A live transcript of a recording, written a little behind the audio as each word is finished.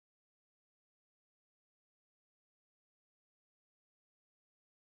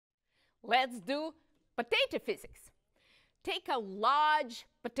Let's do potato physics. Take a large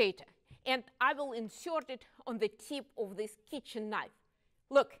potato, and I will insert it on the tip of this kitchen knife.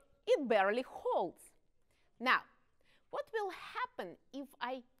 Look, it barely holds. Now, what will happen if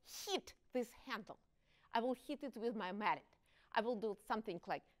I hit this handle? I will hit it with my mallet. I will do something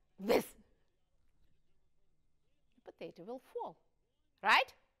like this. The potato will fall,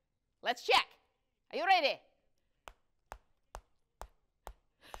 right? Let's check. Are you ready?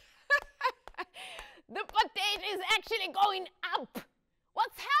 The potato is actually going up.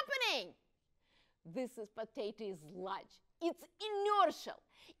 What's happening? This potato is large. It's inertial.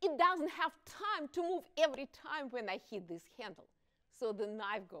 It doesn't have time to move every time when I hit this handle. So the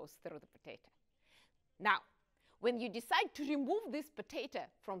knife goes through the potato. Now, when you decide to remove this potato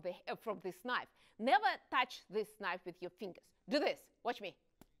from this knife, never touch this knife with your fingers. Do this. Watch me.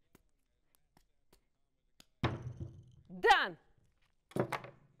 Done.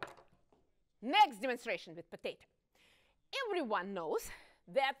 Next demonstration with potato. Everyone knows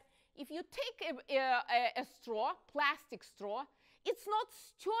that if you take a straw, plastic straw, it's not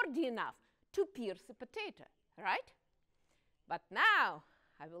sturdy enough to pierce a potato, right? But now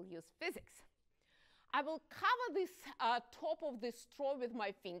I will use physics. I will cover this top of this straw with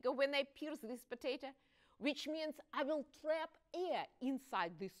my finger when I pierce this potato, which means I will trap air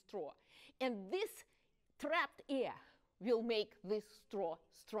inside this straw. And this trapped air will make this straw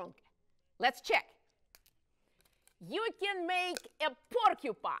stronger. Let's check. You can make a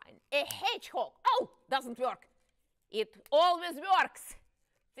porcupine, a hedgehog. Oh, doesn't work. It always works.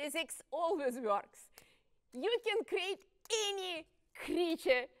 Physics always works. You can create any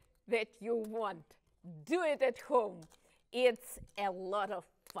creature that you want. Do it at home. It's a lot of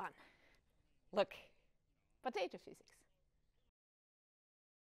fun. Look, potato physics.